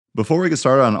Before we get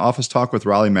started on Office Talk with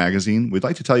Raleigh Magazine, we'd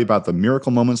like to tell you about the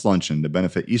Miracle Moments Luncheon to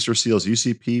benefit Easter Seals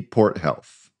UCP Port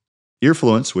Health.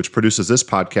 Earfluence, which produces this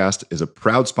podcast, is a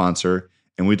proud sponsor,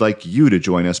 and we'd like you to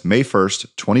join us May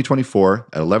 1st, 2024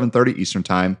 at 11:30 Eastern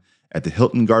Time at the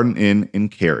Hilton Garden Inn in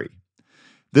Cary.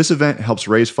 This event helps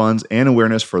raise funds and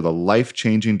awareness for the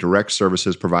life-changing direct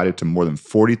services provided to more than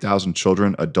 40,000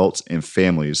 children, adults, and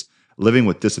families living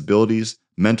with disabilities,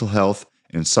 mental health,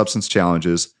 and substance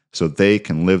challenges so they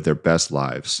can live their best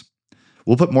lives.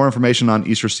 We'll put more information on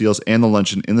Easter Seals and the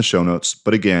luncheon in the show notes,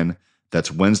 but again, that's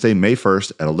Wednesday, May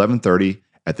 1st at 11:30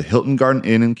 at the Hilton Garden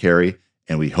Inn in Cary,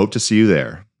 and we hope to see you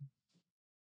there.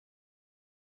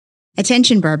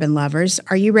 Attention bourbon lovers,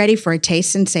 are you ready for a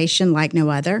taste sensation like no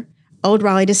other? Old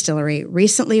Raleigh Distillery,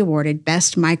 recently awarded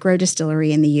Best Micro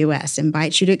Distillery in the U.S.,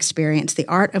 invites you to experience the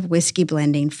art of whiskey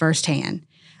blending firsthand.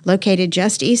 Located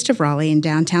just east of Raleigh in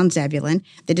downtown Zebulon,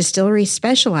 the distillery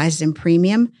specializes in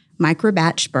premium,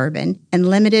 micro-batch bourbon, and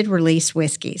limited-release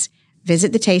whiskeys.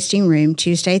 Visit the tasting room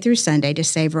Tuesday through Sunday to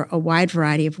savor a wide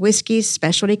variety of whiskeys,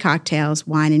 specialty cocktails,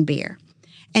 wine, and beer.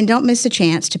 And don't miss a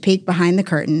chance to peek behind the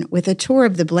curtain with a tour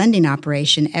of the blending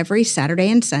operation every Saturday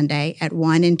and Sunday at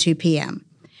 1 and 2 p.m.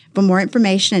 For more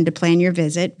information and to plan your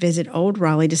visit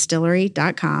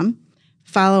oldraleighDistillery.com.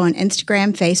 Follow on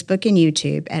Instagram, Facebook, and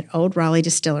YouTube at Old Raleigh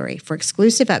Distillery for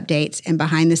exclusive updates and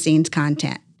behind-the-scenes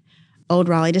content. Old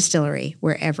Raleigh Distillery,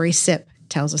 where every sip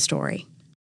tells a story.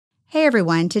 Hey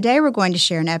everyone, today we're going to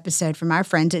share an episode from our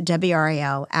friends at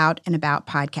WRAL Out and About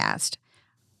podcast.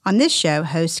 On this show,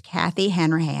 host Kathy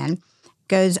Hanrahan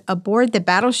goes aboard the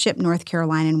battleship North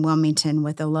Carolina in Wilmington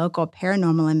with the local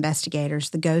paranormal investigators,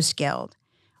 the Ghost Guild.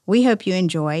 We hope you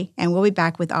enjoy, and we'll be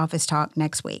back with Office Talk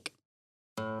next week.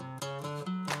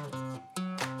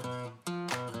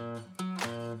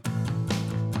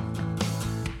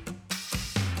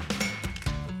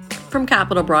 From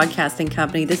Capital Broadcasting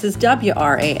Company, this is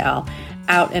WRAL,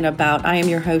 Out and About. I am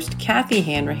your host, Kathy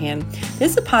Hanrahan.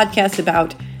 This is a podcast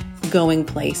about going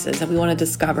places that we want to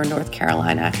discover North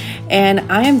Carolina. And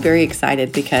I am very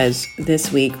excited because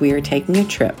this week we are taking a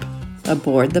trip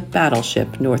aboard the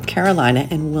battleship North Carolina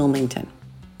in Wilmington.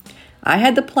 I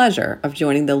had the pleasure of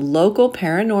joining the local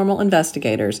paranormal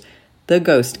investigators, the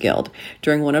Ghost Guild,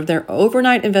 during one of their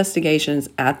overnight investigations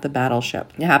at the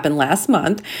battleship. It happened last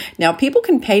month. Now, people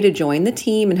can pay to join the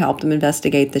team and help them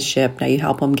investigate the ship. Now, you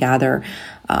help them gather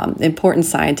important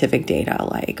scientific data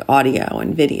like audio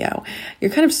and video.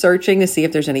 You're kind of searching to see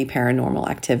if there's any paranormal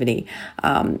activity.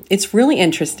 It's really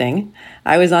interesting.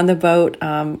 I was on the boat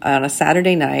on a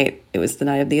Saturday night. It was the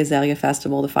night of the Azalea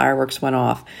Festival. The fireworks went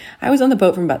off. I was on the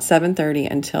boat from about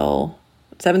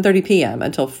 7:30 p.m.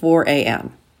 until 4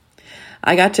 a.m.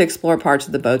 I got to explore parts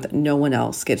of the boat that no one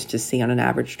else gets to see on an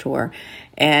average tour.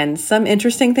 And some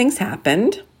interesting things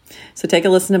happened. So take a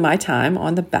listen to my time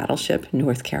on the battleship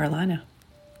North Carolina.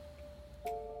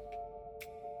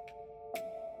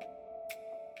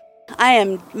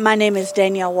 My name is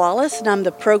Danielle Wallace, and I'm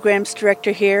the programs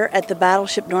director here at the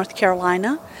battleship North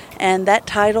Carolina. And that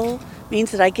title means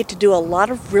that I get to do a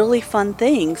lot of really fun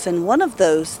things. And one of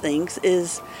those things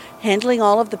is handling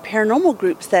all of the paranormal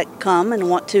groups that come and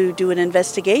want to do an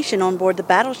investigation on board the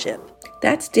battleship.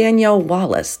 That's Danielle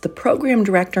Wallace, the program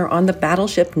director on the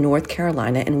battleship North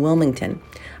Carolina in Wilmington.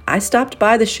 I stopped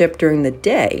by the ship during the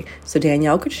day so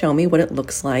Danielle could show me what it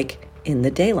looks like in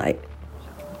the daylight.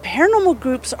 Paranormal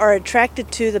groups are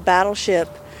attracted to the battleship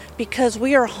because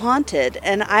we are haunted,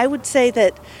 and I would say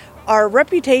that our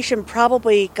reputation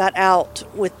probably got out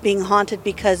with being haunted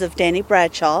because of Danny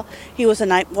Bradshaw. He was a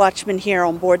night watchman here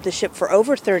on board the ship for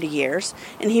over 30 years,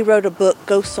 and he wrote a book,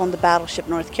 Ghosts on the Battleship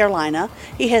North Carolina.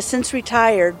 He has since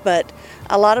retired, but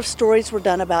a lot of stories were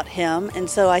done about him, and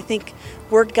so I think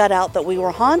word got out that we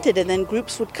were haunted, and then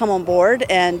groups would come on board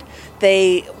and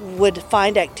they would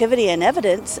find activity and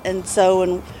evidence, and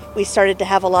we started to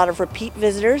have a lot of repeat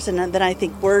visitors, and then I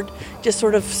think word just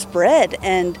sort of spread.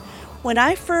 And when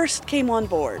I first came on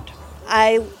board,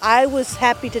 I was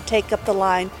happy to take up the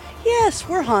line, yes,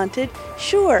 we're haunted,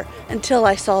 sure, until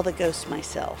I saw the ghost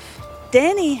myself.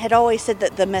 Danny had always said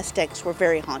that the mess decks were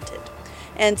very haunted.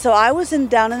 And so I was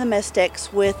down in the mess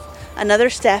decks with another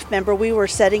staff member. We were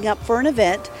setting up for an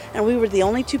event, and we were the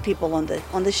only two people on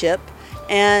the ship.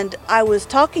 And I was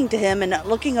talking to him, and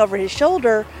looking over his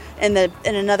shoulder in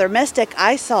another mess deck,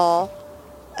 I saw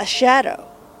a shadow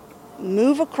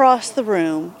move across the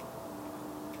room.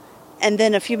 And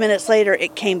then a few minutes later,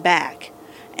 it came back,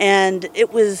 and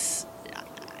it was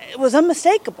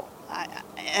unmistakable,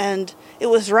 and it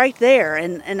was right there,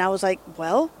 and I was like,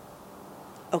 well,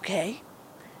 okay,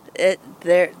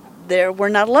 we're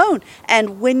not alone.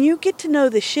 And when you get to know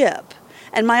the ship,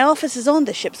 And my office is on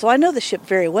the ship, so I know the ship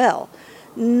very well.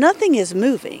 Nothing is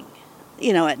moving,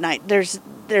 at night.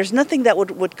 There's nothing that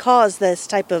would cause this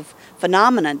type of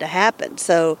phenomenon to happen.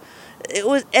 So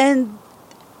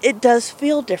it does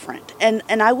feel different.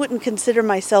 And I wouldn't consider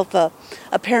myself a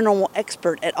paranormal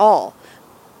expert at all.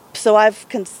 So I've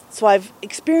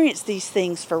experienced these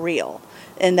things for real,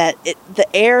 and that the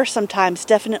air sometimes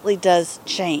definitely does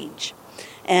change,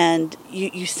 and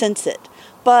you sense it.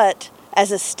 But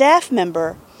as a staff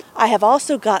member, I have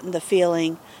also gotten the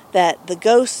feeling that the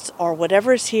ghosts or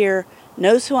whatever is here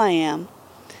knows who I am.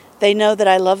 They know that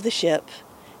I love the ship,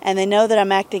 and they know that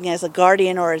I'm acting as a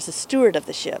guardian or as a steward of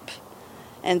the ship.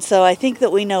 And so I think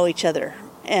that we know each other,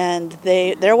 and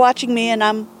they're watching me, and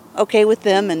I'm okay with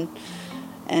them, and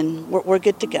we're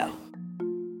good to go.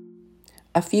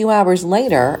 A few hours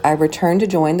later, I returned to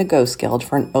join the Ghost Guild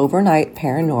for an overnight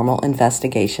paranormal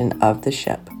investigation of the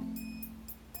ship.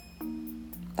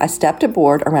 I stepped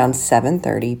aboard around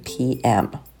 7:30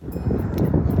 p.m.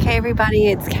 Okay, everybody,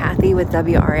 it's Kathy with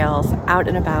WRAL's Out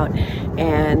and About,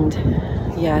 and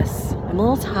yes, I'm a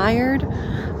little tired.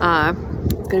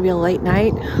 It's going to be a late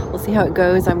night. We'll see how it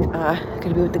goes. I'm going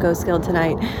to be with the Ghost Guild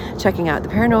tonight, checking out the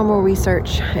paranormal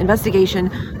research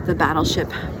investigation, the battleship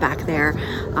back there.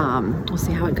 We'll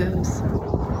see how it goes.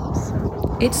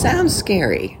 It sounds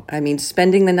scary. I mean,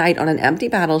 spending the night on an empty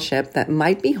battleship that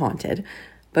might be haunted,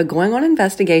 but going on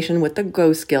investigation with the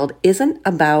Ghost Guild isn't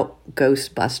about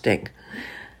ghost busting.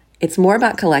 It's more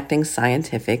about collecting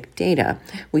scientific data.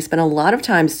 We spent a lot of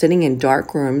time sitting in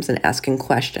dark rooms and asking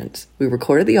questions. We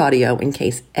recorded the audio in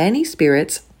case any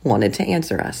spirits wanted to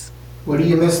answer us. What do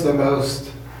you miss the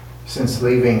most since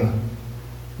leaving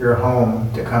your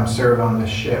home to come serve on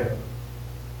this ship?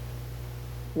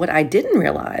 What I didn't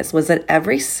realize was that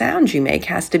every sound you make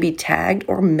has to be tagged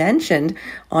or mentioned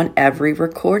on every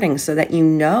recording so that you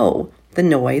know the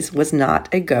noise was not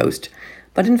a ghost,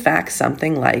 but in fact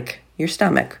something like your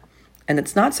stomach. And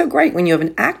it's not so great when you have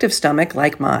an active stomach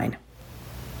like mine.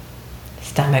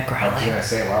 Stomach growling. I was going to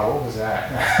say, wow, what was that?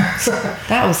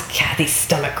 That was Kathy's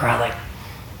stomach growling.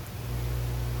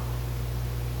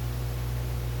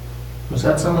 Was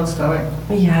that someone's stomach?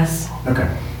 Yes.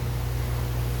 Okay.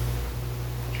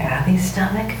 Kathy's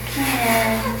stomach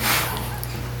again.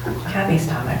 Kathy's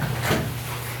stomach.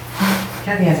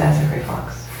 Kathy has acid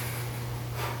reflux.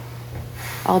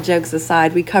 All jokes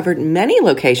aside, we covered many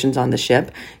locations on the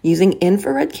ship using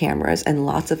infrared cameras and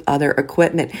lots of other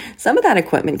equipment. Some of that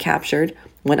equipment captured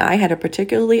when I had a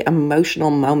particularly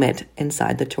emotional moment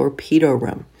inside the torpedo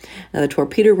room. Now, the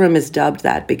torpedo room is dubbed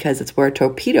that because it's where a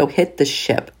torpedo hit the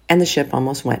ship, and the ship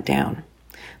almost went down.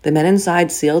 The men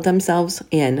inside sealed themselves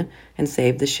in and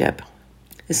saved the ship.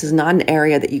 This is not an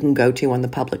area that you can go to on the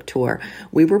public tour.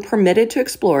 We were permitted to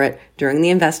explore it during the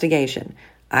investigation.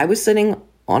 I was sitting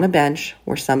on a bench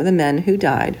where some of the men who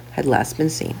died had last been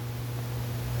seen.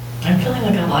 I'm feeling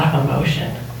like a lot of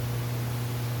emotion.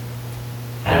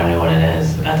 I don't know what it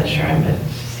is about this room, but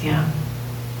it's just, yeah.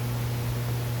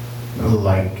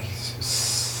 Like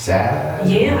sad?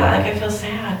 Yeah, like I feel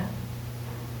sad.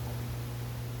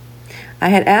 I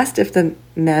had asked if the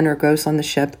men or ghosts on the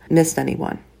ship missed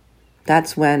anyone.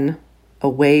 That's when a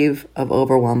wave of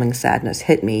overwhelming sadness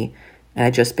hit me, and I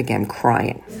just began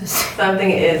crying. Something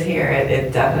is here.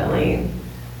 It definitely,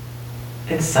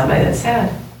 it's somebody that's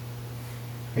sad.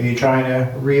 Are you trying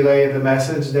to relay the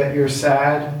message that you're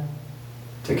sad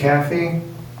to Kathy?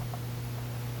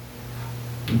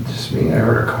 Just me, I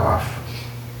heard her cough.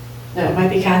 No, it might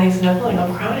be Kathy's sniffling.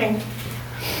 I'm crying.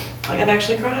 Like I'm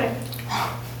actually crying.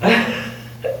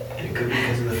 It could be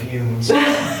because of the fumes.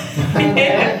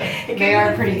 They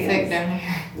are pretty thick down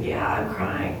here. Yeah, I'm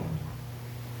crying.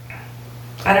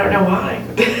 I don't know why.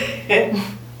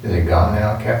 Is it gone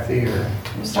now, Kathy? Or?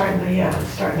 It's starting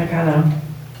to kind of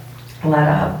let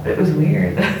up. It was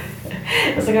weird.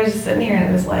 It was like I was just sitting here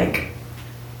and it was like,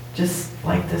 just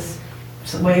like this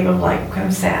wave of like kind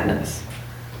of sadness.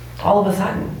 All of a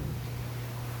sudden.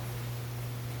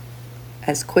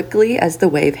 As quickly as the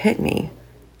wave hit me,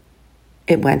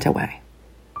 it went away.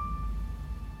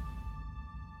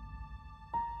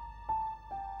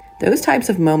 Those types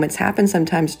of moments happen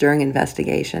sometimes during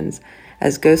investigations,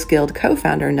 as Ghost Guild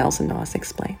co-founder Nelson Noss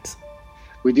explains.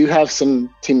 We do have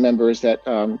some team members that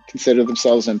consider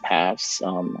themselves empaths.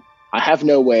 I have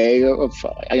no way of,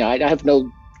 I have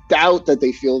no doubt that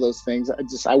they feel those things.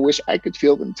 I wish I could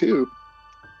feel them too.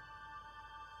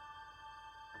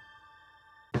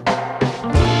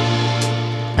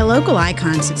 A local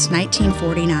icon since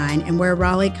 1949 and where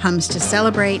Raleigh comes to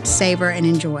celebrate, savor, and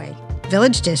enjoy.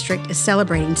 Village District is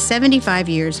celebrating 75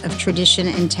 years of tradition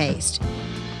and taste.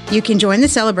 You can join the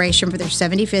celebration for their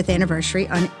 75th anniversary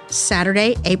on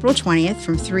Saturday, April 20th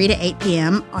from 3 to 8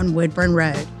 p.m. on Woodburn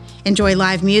Road. Enjoy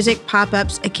live music,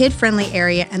 pop-ups, a kid-friendly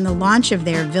area, and the launch of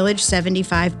their Village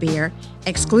 75 beer,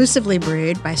 exclusively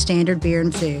brewed by Standard Beer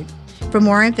and Food. For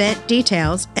more event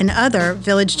details and other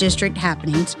Village District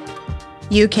happenings,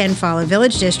 you can follow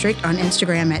Village District on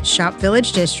Instagram at Shop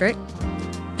Village District,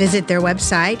 visit their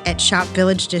website at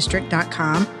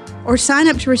shopvillagedistrict.com, or sign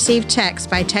up to receive texts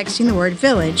by texting the word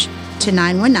Village to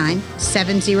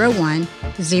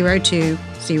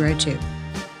 919-701-0202.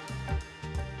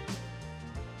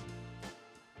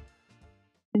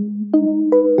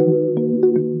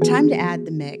 Time to add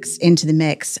the mix into the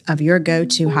mix of your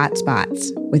go-to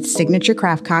hotspots with signature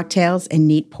craft cocktails and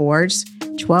neat pours,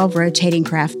 12 rotating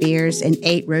craft beers, and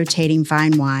 8 rotating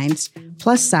fine wines,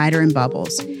 plus cider and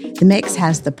bubbles. The mix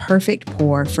has the perfect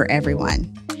pour for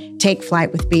everyone. Take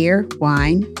flight with beer,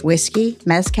 wine, whiskey,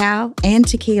 mezcal, and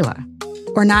tequila.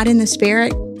 Or not in the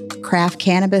spirit? Craft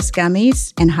cannabis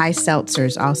gummies and high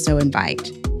seltzers also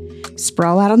invite.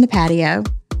 Sprawl out on the patio,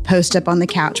 post up on the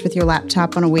couch with your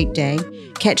laptop on a weekday,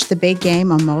 catch the big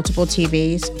game on multiple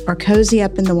TVs, or cozy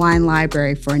up in the wine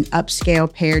library for an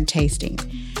upscale paired tasting.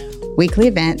 Weekly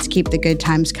events keep the good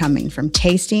times coming, from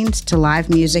tastings to live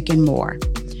music and more.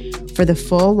 For the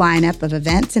full lineup of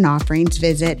events and offerings,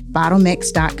 visit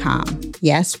bottlemix.com.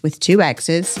 Yes, with 2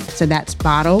 X's, so that's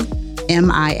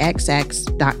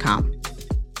bottlemixx.com.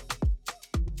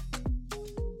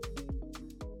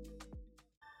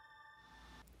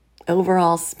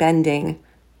 Overall spending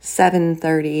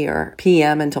 7:30 or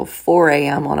p.m. until 4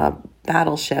 a.m. on a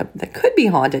battleship that could be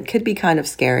haunted, could be kind of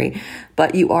scary,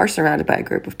 but you are surrounded by a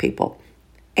group of people.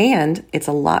 And it's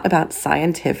a lot about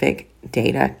scientific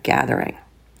data gathering.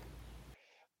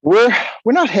 We're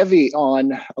not heavy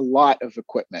on a lot of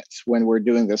equipment when we're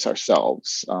doing this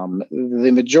ourselves.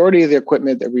 The majority of the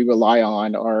equipment that we rely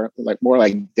on are more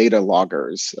like data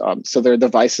loggers. So they're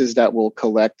devices that will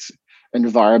collect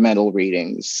environmental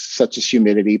readings such as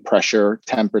humidity, pressure,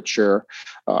 temperature,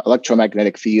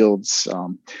 electromagnetic fields.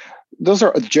 Those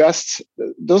are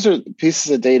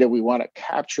pieces of data we want to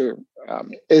capture.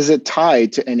 Is it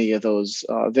tied to any of those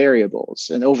variables?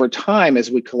 And over time,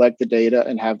 as we collect the data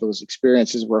and have those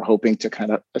experiences, we're hoping to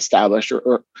kind of establish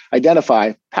or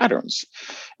identify patterns.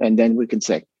 And then we can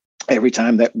say, every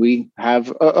time that we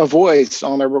have a voice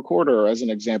on a recorder, as an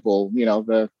example,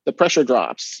 the pressure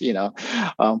drops. We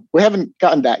haven't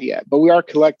gotten that yet, but we are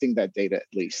collecting that data at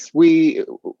least. We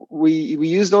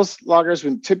use those loggers.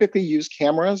 We typically use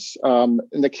cameras, and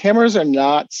the cameras are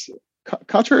not,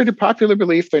 contrary to popular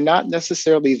belief, they're not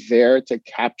necessarily there to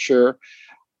capture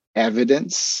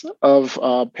evidence of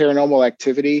paranormal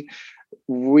activity.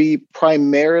 We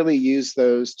primarily use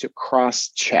those to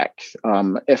cross-check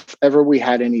if ever we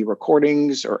had any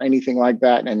recordings or anything like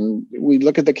that. And we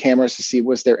look at the cameras to see,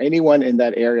 was there anyone in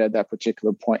that area at that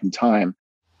particular point in time?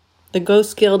 The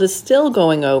Ghost Guild is still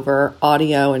going over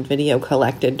audio and video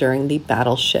collected during the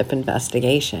battleship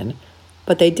investigation,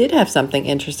 but they did have something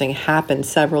interesting happen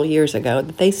several years ago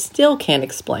that they still can't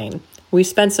explain. We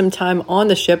spent some time on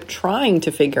the ship trying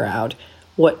to figure out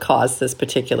what caused this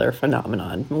particular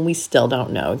phenomenon, and we still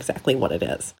don't know exactly what it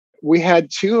is. We had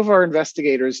 2 of our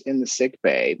investigators in the sick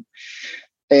bay,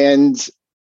 and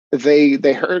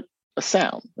they heard a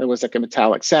sound. It was like a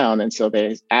metallic sound, and so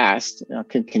they asked,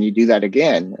 "Can you do that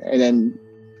again?" And then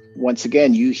once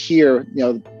again, you hear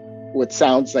what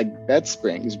sounds like bed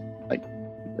springs, like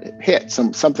hit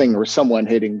something or someone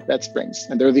hitting bed springs,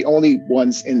 and they're the only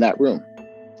ones in that room.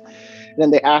 And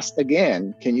then they asked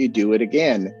again, "Can you do it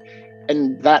again?"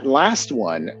 And that last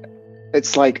one,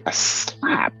 it's like a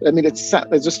slap. I mean, it's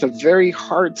just a very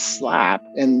hard slap,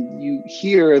 and you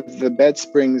hear the bed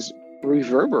springs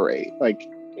reverberate.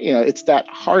 It's that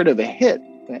hard of a hit.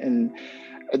 And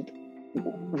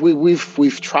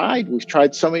we've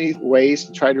tried so many ways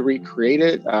to try to recreate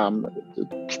it.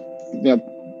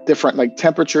 Different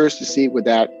temperatures to see would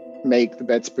that make the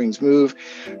bed springs move.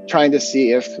 Trying to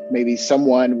see if maybe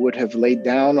someone would have laid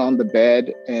down on the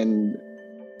bed and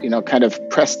kind of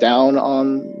press down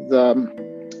on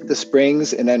the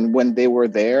springs, and then when they were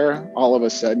there, all of a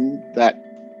sudden that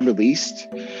released.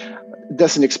 It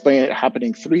doesn't explain it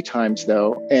happening 3 times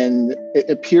though, and it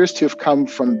appears to have come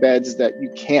from beds that you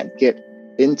can't get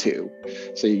into,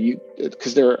 so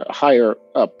because they're higher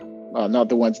up, not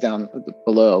the ones down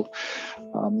below.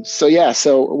 So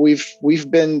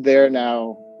we've been there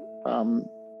now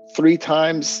 3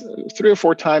 or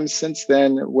 4 times since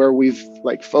then, where we've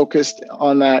focused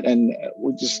on that, and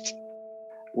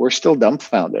we're still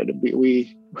dumbfounded.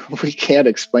 We can't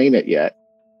explain it yet.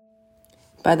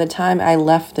 By the time I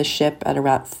left the ship at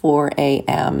about 4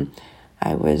 a.m.,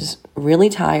 I was really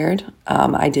tired.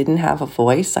 I didn't have a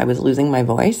voice. I was losing my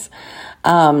voice.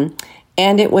 And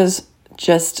it was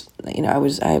just,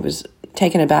 I was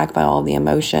taken aback by all the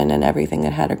emotion and everything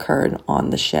that had occurred on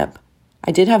the ship.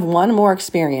 I did have one more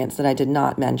experience that I did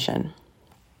not mention.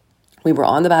 We were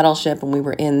on the battleship and we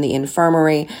were in the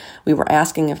infirmary. We were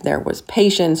asking if there was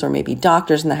patients or maybe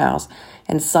doctors in the house,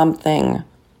 and something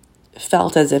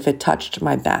felt as if it touched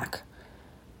my back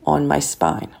on my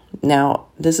spine. Now,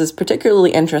 this is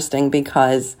particularly interesting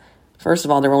because, first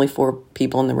of all, there were only 4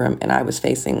 people in the room and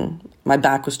my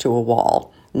back was to a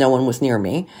wall. No one was near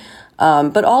me.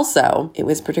 But also, it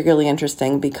was particularly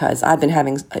interesting because I've been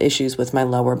having issues with my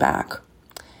lower back.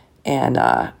 And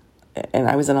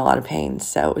I was in a lot of pain.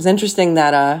 So it was interesting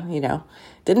that,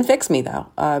 didn't fix me though.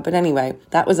 But anyway,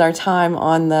 that was our time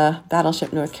on the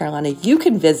Battleship North Carolina. You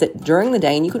can visit during the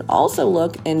day, and you can also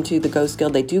look into the Ghost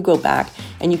Guild. They do go back,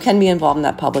 and you can be involved in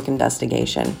that public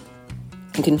investigation.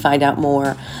 You can find out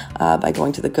more by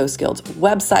going to the Ghost Guild's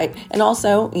website, and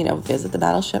also, visit the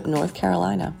Battleship North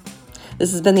Carolina.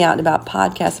 This has been the Out and About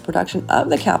podcast, production of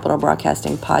the Capital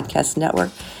Broadcasting Podcast Network.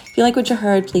 If you like what you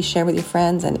heard, please share with your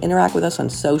friends and interact with us on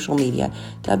social media.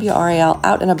 WRAL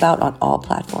Out and About on all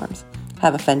platforms.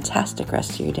 Have a fantastic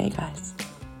rest of your day, guys.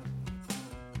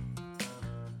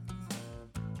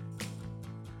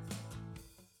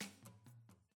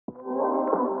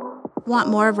 Want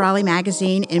more of Raleigh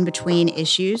Magazine in between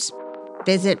issues?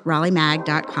 Visit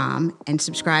RaleighMag.com and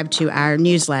subscribe to our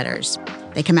newsletters.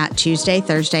 They come out Tuesday,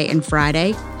 Thursday, and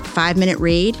Friday. 5-minute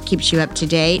read keeps you up to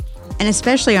date. And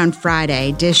especially on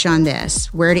Friday, dish on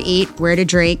this: where to eat, where to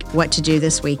drink, what to do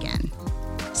this weekend.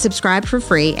 Subscribe for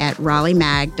free at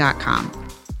RaleighMag.com.